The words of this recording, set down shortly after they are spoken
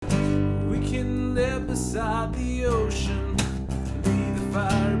live beside the ocean, leave the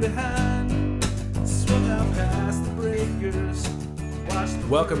fire behind, swim out past the breakers.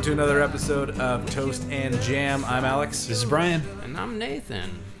 Welcome to another episode of Toast and Jam. I'm Alex. This is Brian. And I'm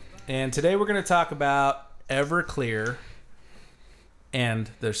Nathan. And today we're going to talk about Everclear and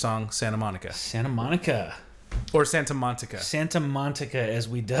their song Santa Monica. Santa Monica. Or Santa Monica. Santa Monica, as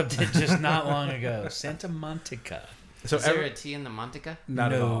we dubbed it just not long ago. Santa Monica. So is there a T in the Montica?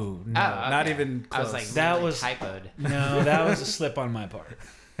 Not at all. No. Oh, okay. Not even close. I was like, that was typoed. No, that was a slip on my part.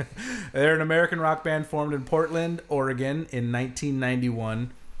 They're an American rock band formed in Portland, Oregon in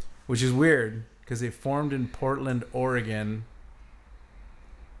 1991, which is weird because they formed in Portland, Oregon,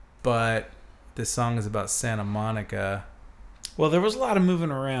 but this song is about Santa Monica. Well, there was a lot of moving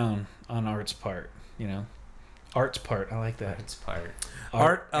around on Art's part, you know. Art's part, I like that. Art's part.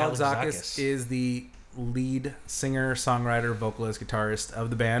 Art Alexakis is the lead singer, songwriter, vocalist, guitarist of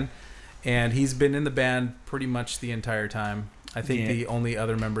the band, and he's been in the band pretty much the entire time. I think the only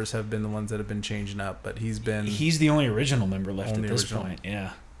other members have been the ones that have been changing up, but he's the only original member left at this point.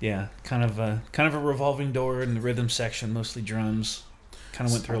 Yeah. Kind of a revolving door in the rhythm section, mostly drums. Kind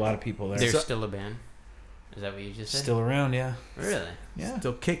of went through a lot of people there. They're still a band? Is that what you just said? Still around, yeah. Really? Yeah.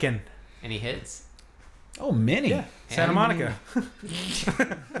 still kicking. Any hits? Oh, many. Yeah. Santa Monica.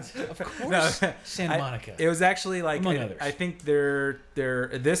 Of course. Santa Monica. It was actually like among others. I think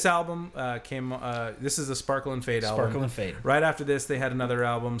this album came. This is a Sparkle and Fade album. Sparkle and Fade. Right after this, they had another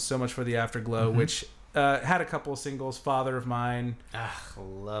album, So Much for the Afterglow, which had a couple of singles. Father of Mine.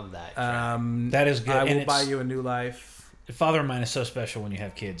 Love that track. That is good. I And Will Buy You a New Life. Father of Mine is so special when you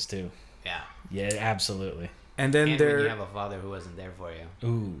have kids too. Yeah. Yeah, absolutely. And then and when you have a father who wasn't there for you.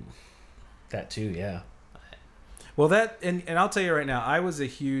 Ooh, that too. Yeah. Well, that and I'll tell you right now, I was a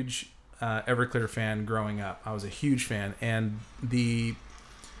huge Everclear fan growing up. I was a huge fan, and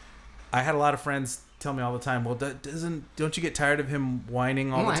I had a lot of friends tell me all the time, "Well, don't you get tired of him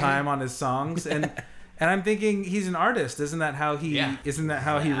whining all the time on his songs?" And I'm thinking, he's an artist. Isn't that how he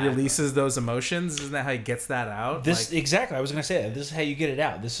releases those emotions? Isn't that how he gets that out? Exactly. I was gonna say that. This is how you get it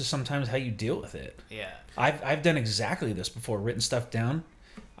out. This is sometimes how you deal with it. Yeah. I've done exactly this before. Written stuff down.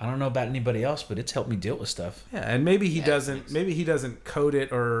 I don't know about anybody else, but it's helped me deal with stuff. Yeah, and maybe he doesn't. Maybe he doesn't code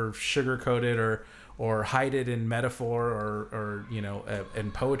it or sugarcoat it or hide it in metaphor or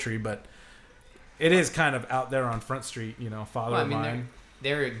in poetry. But it is kind of out there on Front Street. Father of Mine.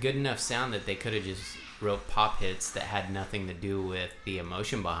 They're a good enough sound that they could have just wrote pop hits that had nothing to do with the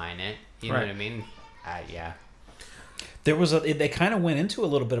emotion behind it. You know what I mean? Yeah. There was they kind of went into a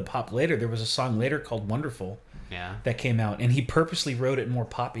little bit of pop later. There was a song later called Wonderful. Yeah. That came out, and he purposely wrote it more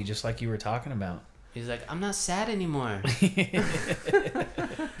poppy, just like you were talking about. He's like, I'm not sad anymore.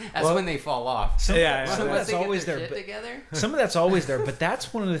 That's when they fall off. Some of that's always there. Some of that's always there, but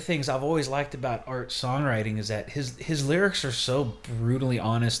that's one of the things I've always liked about Art's songwriting is that his lyrics are so brutally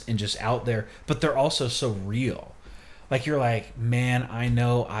honest and just out there, but they're also so real. Like you're like, man, I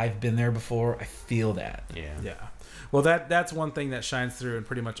know I've been there before. I feel that. Yeah. Well, that's one thing that shines through in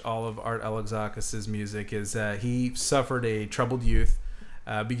pretty much all of Art Alexakis' music is he suffered a troubled youth,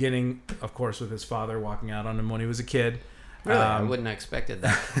 beginning, of course, with his father walking out on him when he was a kid. Really? I wouldn't have expected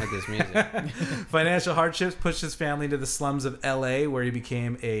that with his music. Financial hardships pushed his family to the slums of L.A., where he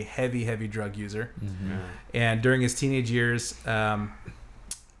became a heavy, heavy drug user. Mm-hmm. And during his teenage years,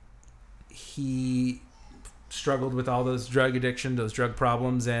 he struggled with all those drug addiction, those drug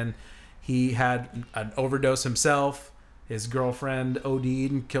problems, and he had an overdose himself. His girlfriend OD'd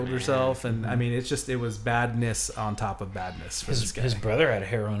and killed herself, and I mean, it was badness on top of badness for this guy. His brother had a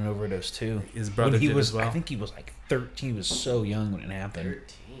heroin overdose too. His brother did as well. I think he was like 13. He was so young when it happened.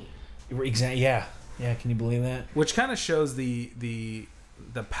 13. Exactly. Yeah. Can you believe that? Which kind of shows the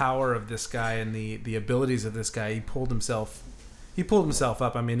power of this guy and the abilities of this guy. He pulled himself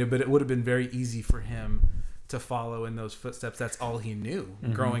up. I mean, but it would have been very easy for him to follow in those footsteps. That's all he knew.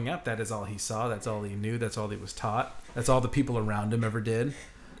 Mm-hmm. Growing up, that is all he saw. That's all he knew. That's all he was taught. That's all the people around him ever did.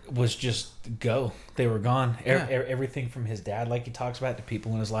 Was just go. They were gone. Everything from his dad, like he talks about, the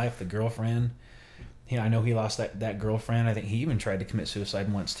people in his life, the girlfriend. I know he lost that girlfriend. I think he even tried to commit suicide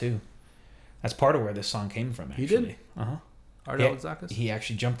once too. That's part of where this song came from, actually. He did? Uh-huh. Art Alexakis? He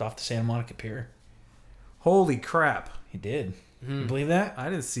actually jumped off the Santa Monica Pier. Holy crap. He did. You believe that? I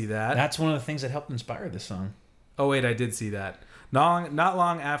didn't see that. That's one of the things that helped inspire this song. Oh, wait, I did see that. Not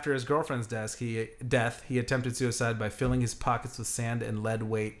long after his girlfriend's death, he attempted suicide by filling his pockets with sand and lead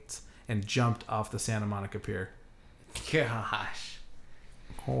weights and jumped off the Santa Monica Pier. Gosh.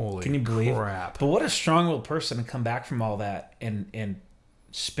 Holy Can you believe? crap. But what a strong-willed person to come back from all that and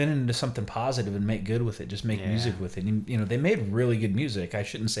spin it into something positive and make good with it. Just make music with it. And, you know, they made really good music. I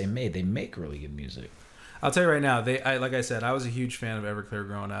shouldn't say made. They make really good music. I'll tell you right now. Like I said, I was a huge fan of Everclear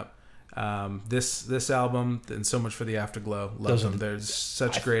growing up. This album and So Much for the Afterglow. Love them. There's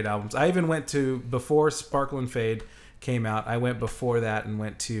such great albums. I even went to, before Sparkle and Fade came out, I went before that and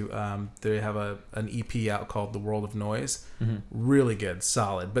went to they have an EP out called The World of Noise. Really good,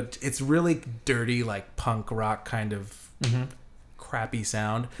 solid, but it's really dirty, like punk rock kind of crappy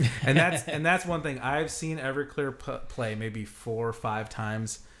sound. And that's one thing. I've seen Everclear play maybe 4 or 5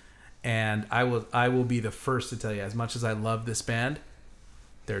 times, and I will be the first to tell you, as much as I love this band,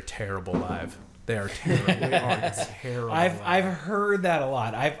 they're terrible live. They are terrible. They are terrible. I've heard that a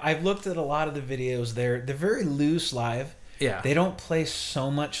lot. I've looked at a lot of the videos. They're very loose live. Yeah. They don't play so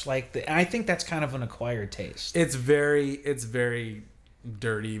much like and I think that's kind of an acquired taste. It's very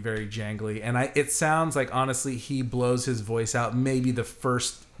dirty, very jangly, and it sounds like, honestly, he blows his voice out maybe the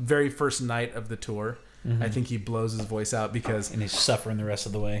very first night of the tour. I think he blows his voice out and he's suffering the rest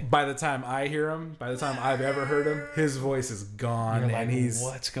of the way. By the time I hear him, by the time I've ever heard him, his voice is gone. You're like, and he's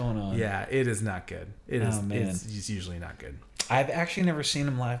what's going on? Yeah, it is not good. It's usually not good. I've actually never seen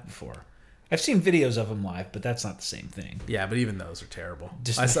him live before. I've seen videos of him live, but that's not the same thing. Yeah, but even those are terrible.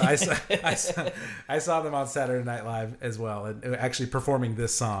 I saw them on Saturday Night Live as well, and actually performing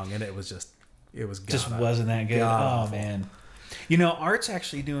this song, and it was wasn't that good. Oh man. You know, Art's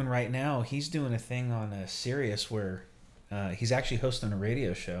actually doing right now, he's doing a thing on Sirius where he's actually hosting a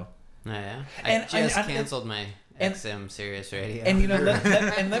radio show. Oh, yeah? I canceled my XM Sirius radio. And, you know,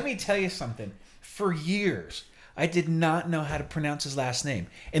 let me tell you something. For years, I did not know how to pronounce his last name.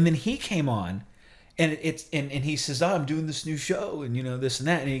 And then he came on, and he says, I'm doing this new show, and, you know, this and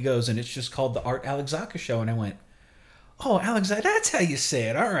that. And he goes, and it's just called the Art Alexakis Show. And I went, oh, Alexakis, that's how you say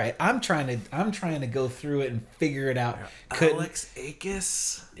it. All right, I'm trying to go through it and figure it out.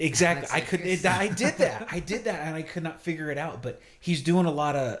 Alexakis. Exactly. I did that, and I could not figure it out. But he's doing a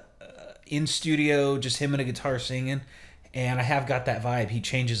lot of in studio, just him and a guitar singing, and I have got that vibe. He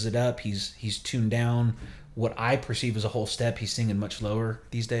changes it up. He's tuned down what I perceive as a whole step. He's singing much lower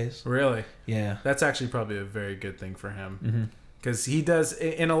these days. Really? Yeah. That's actually probably a very good thing for him. Because he does,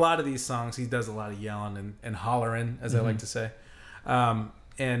 in a lot of these songs, he does a lot of yelling and hollering, as I like to say, and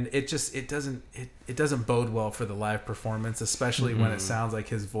it doesn't bode well for the live performance, especially when it sounds like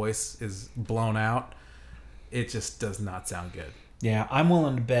his voice is blown out. It just does not sound good. Yeah, I'm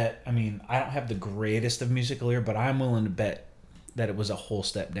willing to bet. I mean, I don't have the greatest of musical ear, but I'm willing to bet that it was a whole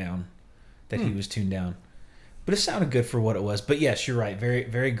step down, that he was tuned down. But it sounded good for what it was. But yes, you're right. Very,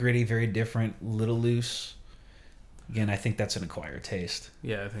 very gritty, very different, little loose. Again, I think that's an acquired taste.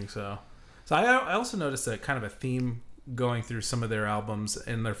 Yeah, I think so. So I also noticed a kind of a theme going through some of their albums.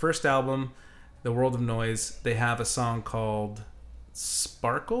 In their first album, The World of Noise, they have a song called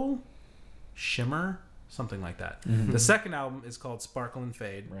Sparkle, Shimmer, something like that. The second album is called Sparkle and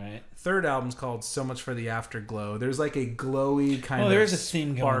Fade. Right. Third album is called So Much for the Afterglow. There's like a glowy kind of there's a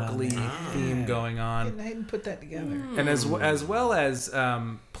theme sparkly going on theme going on. I didn't put that together. And as well as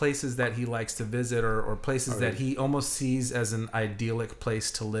places that he likes to visit or places that he almost sees as an idyllic place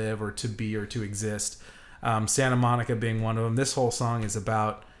to live or to be or to exist. Santa Monica being one of them. This whole song is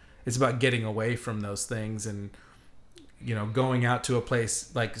about getting away from those things and, you know, going out to a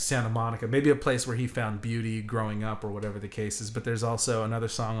place like Santa Monica, maybe a place where he found beauty growing up or whatever the case is. But there's also another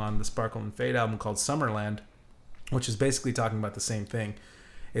song on the Sparkle and Fade album called Summerland, which is basically talking about the same thing.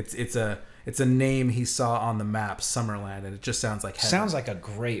 It's a name he saw on the map, Summerland, and it just sounds like heaven. Sounds like a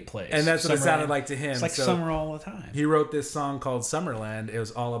great place. And that's what it sounded like to him. It's like summer all the time. He wrote this song called Summerland. It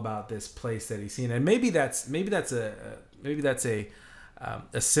was all about this place that he's seen, and maybe that's a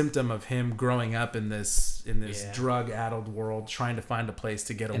symptom of him growing up in this drug-addled world, trying to find a place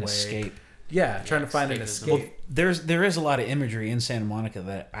to get away, escape. Yeah, trying to find an escape. Well, there is a lot of imagery in Santa Monica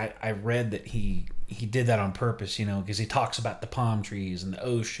that I read that he did that on purpose, you know, because he talks about the palm trees and the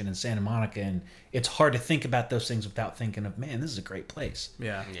ocean and Santa Monica, and it's hard to think about those things without thinking of, man, this is a great place.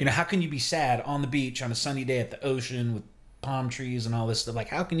 Yeah. You know, how can you be sad on the beach on a sunny day at the ocean with palm trees and all this stuff? Like,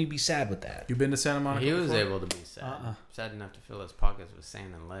 how can you be sad with that? You've been to Santa Monica He was before? able to be sad. Sad enough to fill his pockets with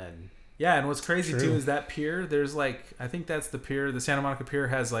sand and lead. Yeah, and what's crazy too is that pier, there's like, I think that's the pier, the Santa Monica Pier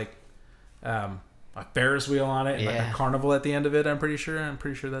has like a Ferris wheel on it and like a carnival at the end of it. I'm pretty sure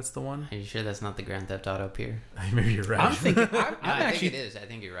that's the one. Are you sure that's not the Grand Theft Auto Pier? Maybe you're right. I'm thinking I think it is. I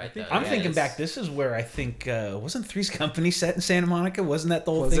think you're right. I'm thinking back. This is where I think wasn't Three's Company set in Santa Monica? Wasn't that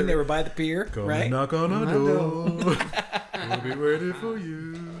the whole thing? They were by the pier, Go right? Knock on our door. We'll be waiting for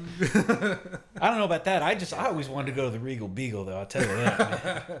you. I don't know about that. I always wanted to go to the Regal Beagle, though. I'll tell you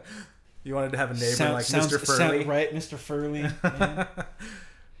that. Man. You wanted to have a neighbor like Mr. Furley, right? Mr. Furley.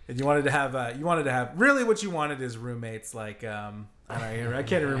 And you wanted to have really what you wanted is roommates like I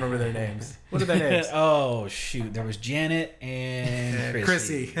can't even remember their names. What are their names? Oh shoot, there was Janet and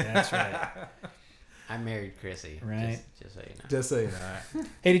Chrissy. That's right. I married Chrissy. Right. Just so you know. Just so you know.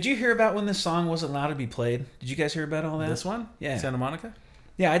 Hey, did you hear about when this song wasn't allowed to be played? Did you guys hear about all that? This one? Yeah. Santa Monica?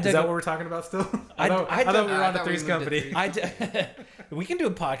 Yeah, Is that what we're talking about still? I thought we were on the Three's Company. We can do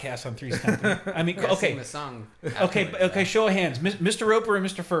a podcast on Three's Company. I mean, Sing okay. the song. Okay, show of hands. Mr. Roper and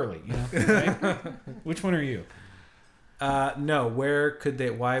Mr. Furley, you know? Right? Which one are you? No,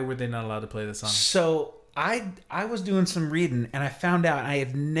 why were they not allowed to play this song? So, I was doing some reading and I found out, I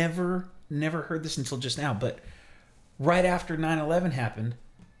had never heard this until just now, but right after 9/11 happened,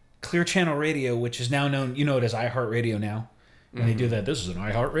 Clear Channel Radio, which is now known, you know it as iHeartRadio now, and they do that. This is an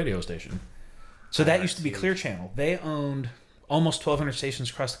iHeartRadio station. So that used to be Clear Channel. They owned almost 1,200 stations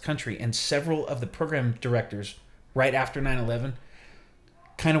across the country, and several of the program directors, right after 9/11,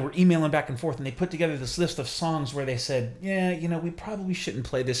 kind of were emailing back and forth, and they put together this list of songs where they said, yeah, you know, we probably shouldn't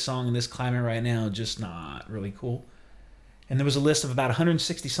play this song in this climate right now, just not really cool. And there was a list of about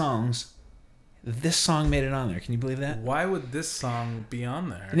 160 songs. This song made it on there. Can you believe that? Why would this song be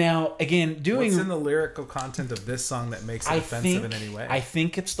on there? Now, again, what's in the lyrical content of this song that makes it offensive in any way? I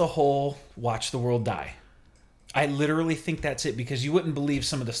think it's the whole "Watch the World Die." I literally think that's it, because you wouldn't believe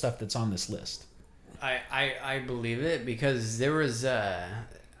some of the stuff that's on this list. I believe it, because there was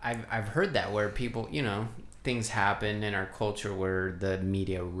I've heard that where people, you know, things happen in our culture where the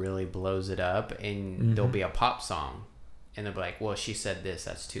media really blows it up, and there'll be a pop song. And they'll be like, well, she said this,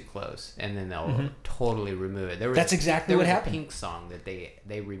 that's too close. And then they'll totally remove it. That's exactly what happened. There was a Pink song that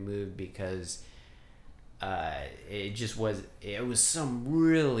they removed because it was some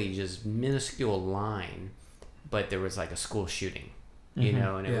really just minuscule line, but there was like a school shooting, you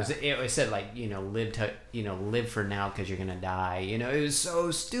know, and it said like, you know, live for now because you're going to die. You know, it was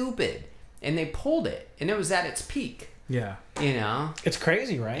so stupid. And they pulled it, and it was at its peak. Yeah. You know? It's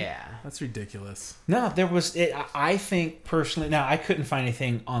crazy, right? Yeah. That's ridiculous. No, there was... I think, personally... Now, I couldn't find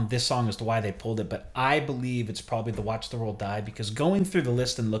anything on this song as to why they pulled it, but I believe it's probably the Watch the World Die, because going through the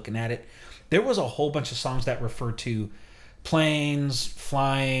list and looking at it, there was a whole bunch of songs that referred to planes,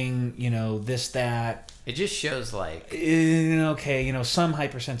 flying, you know, this, that. It just shows, like... Okay, you know, some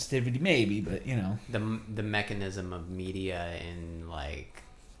hypersensitivity, maybe, but, you know. The mechanism of media and, like,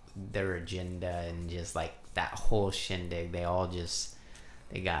 their agenda and just, like, that whole shindig, they all just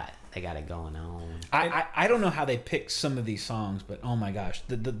they got it going on. I don't know how they picked some of these songs, but oh my gosh,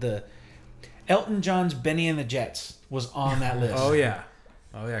 the Elton John's Benny and the Jets was on that list. Oh yeah,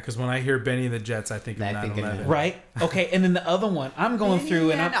 because when I hear Benny and the Jets, I think of 9/11. Right? Okay, and then the other one, I'm going Benny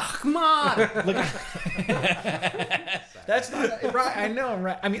through and Ahmad. Look, that's not right. I know,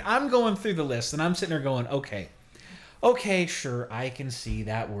 right? I mean, I'm going through the list and I'm sitting there going, okay, sure, I can see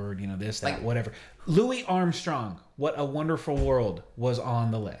that word, you know, this, that, like, whatever. Louis Armstrong, What a Wonderful World, was on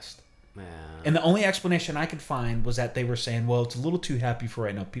the list. Yeah. And the only explanation I could find was that they were saying, well, it's a little too happy for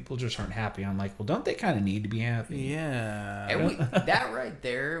right now. People just aren't happy. I'm like, well, don't they kind of need to be happy? Yeah. And that right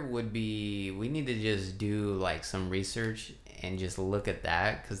there would be, we need to just do like some research and just look at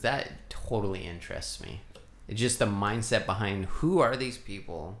that, because that totally interests me. It's just the mindset behind who are these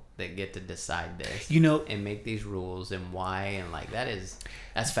people that get to decide this, you know, and make these rules, and why, and like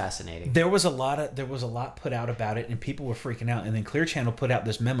that's fascinating. There was a lot put out about it, and people were freaking out. And then Clear Channel put out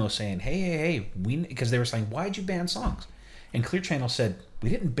this memo saying, "Hey, because they were saying, why'd you ban songs?" And Clear Channel said, "We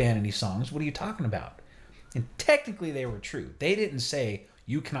didn't ban any songs. What are you talking about?" And technically, they were true. They didn't say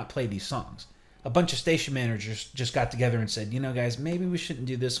you cannot play these songs. A bunch of station managers just got together and said, you know, guys, maybe we shouldn't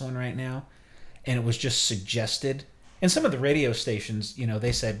do this one right now. And it was just suggested. And some of the radio stations, you know,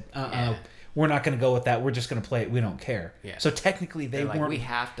 they said, we're not going to go with that. We're just going to play it. We don't care. Yeah. So technically they weren't... we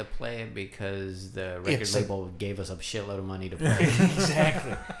have to play it because the record label gave us a shitload of money to play it.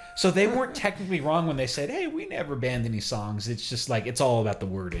 Exactly. So they weren't technically wrong when they said, hey, we never banned any songs. It's just like, it's all about the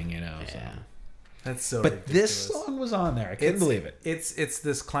wording, you know. Yeah. So. That's so But ridiculous. this song was on there. I couldn't believe it. It's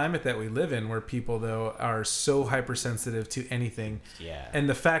this climate that we live in where people, though, are so hypersensitive to anything. Yeah. And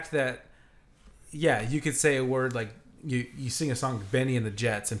the fact that, yeah, you could say a word like, you sing a song Benny and the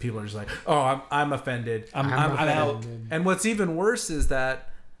Jets, and people are just like, oh, I'm offended. I'm out. And what's even worse is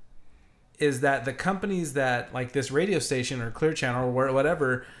that the companies that, like this radio station or Clear Channel or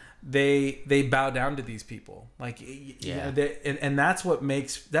whatever, they bow down to these people. Like, yeah. You know, and that's what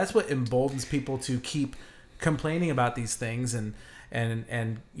emboldens people to keep complaining about these things, and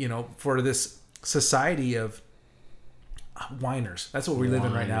you know, for this society of whiners. That's what we live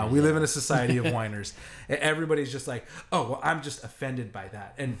in right now. We live in a society of whiners. And everybody's just like, oh, well, I'm just offended by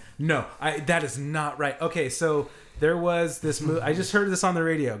that. And no, that is not right. Okay, so there was this movie. I just heard this on the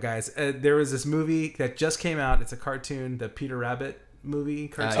radio, guys. There was this movie that just came out. It's a cartoon, the Peter Rabbit movie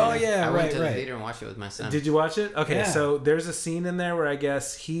cartoon. Oh, yeah, I right, went to the right. theater and watched it with my son. Did you watch it? Okay, Yeah. so there's a scene in there where I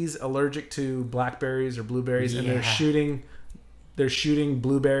guess he's allergic to blackberries or blueberries, and they're shooting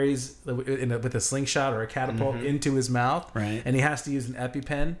blueberries with a slingshot or a catapult into his mouth, Right. and he has to use an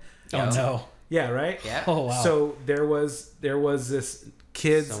EpiPen. Oh no. Yeah, right. Yeah. Oh wow. So there was this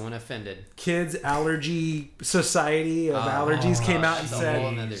Someone offended. kids allergy society of allergies came out and That's a said, whole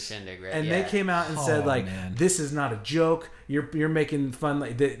another shindig, right? and Yeah. they came out and said, like, man. this is not a joke. You're making fun,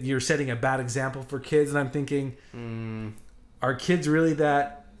 like that. You're setting a bad example for kids. And I'm thinking, are kids really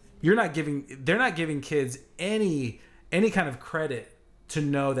that? They're not giving kids any kind of credit to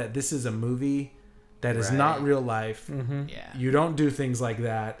know that this is a movie that is not Right. real life. Yeah. You don't do things like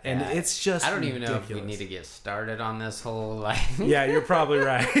that, and Yeah. it's just. I don't even know if we ridiculous. need to get started on this whole like. Yeah, you're probably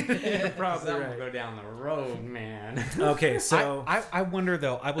right. You're probably I'm right. gonna go down the road, man. Okay, so I wonder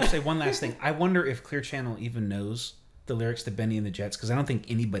though. I will say one last thing. I wonder if Clear Channel even knows the lyrics to Benny and the Jets, because I don't think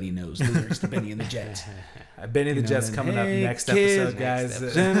anybody knows the lyrics to Benny and the Jets. Benny the Jets coming up next episode, guys.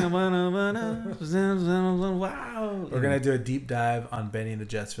 Wow. We're gonna do a deep dive on Benny and the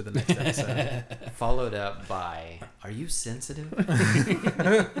Jets for the next episode. Followed up by, "Are you sensitive?"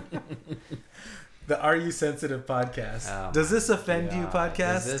 The Are You Sensitive podcast. Oh Does this offend you God,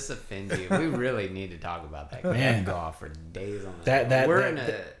 podcast? Does this offend you? We really need to talk about that. Man. Man, go off for days on this. That We're that- in a.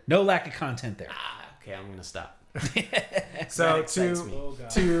 that- no lack of content there. Okay, I'm gonna stop. So That excites me.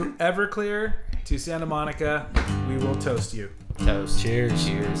 to Everclear, to Santa Monica, we will toast you. Toast. Cheers.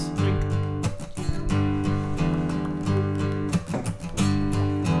 Cheers.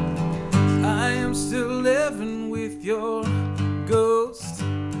 I am still living with your ghost,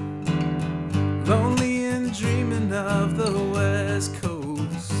 lonely and dreaming of the West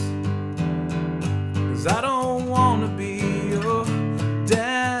Coast. 'Cause I don't wanna be your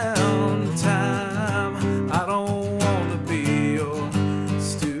downtime. I don't wanna be your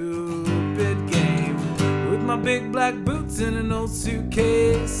stupid game with my big black boots and an old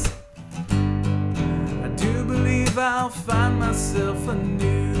suitcase. I do believe I'll find myself a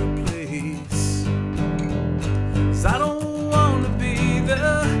new place. 'Cause I don't wanna be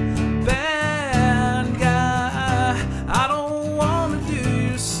the bad guy. I don't wanna do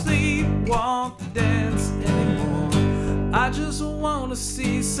your sleepwalk dance anymore. I just wanna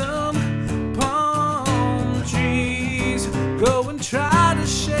see some palm trees. Go and try to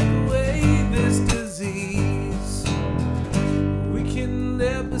shake away this disease. We can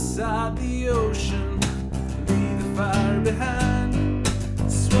live beside the ocean, leave the fire behind,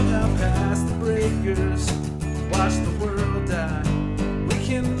 swim out past the breakers, watch the world die. We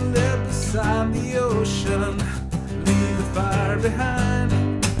can live beside the ocean, leave the fire behind,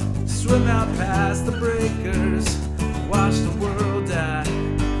 swim out past the breakers, watch the world die.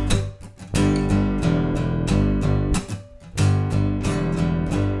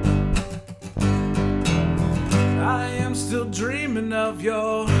 I am still dreaming of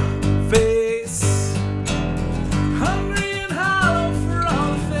your